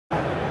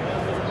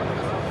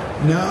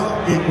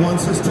Now it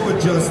wants us to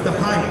adjust the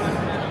height.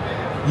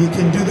 You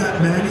can do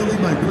that manually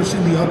by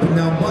pushing the up and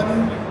down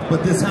button,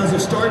 but this has a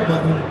start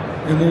button,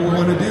 and what we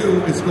want to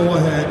do is go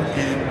ahead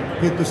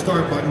and hit the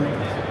start button.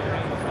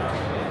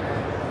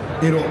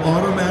 It'll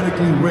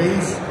automatically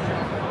raise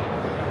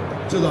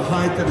to the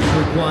height that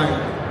is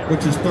required,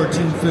 which is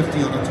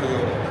 1350 on a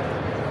Toyota.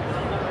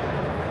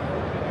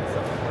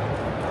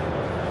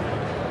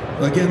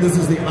 Again, this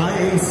is the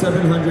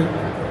IA700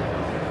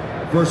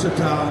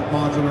 versatile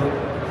modular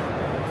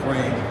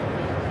frame.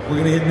 We're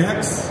going to hit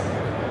next.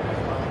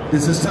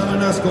 This is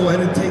telling us go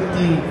ahead and take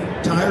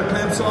the tire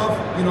clamps off.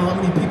 You know how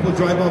many people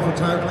drive off with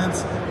tire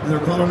clamps and they're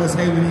calling us,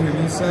 hey, we need a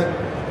reset.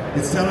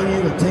 It's telling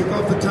you to take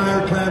off the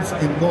tire clamps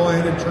and go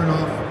ahead and turn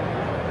off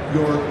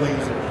your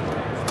laser.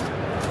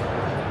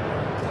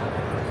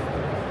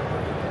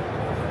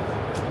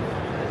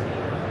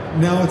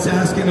 Now it's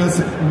asking us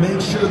to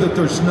make sure that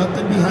there's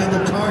nothing behind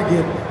the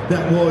target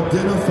that will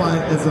identify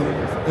as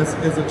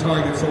a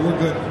target. So we're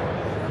good.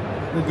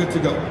 We're good to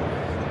go.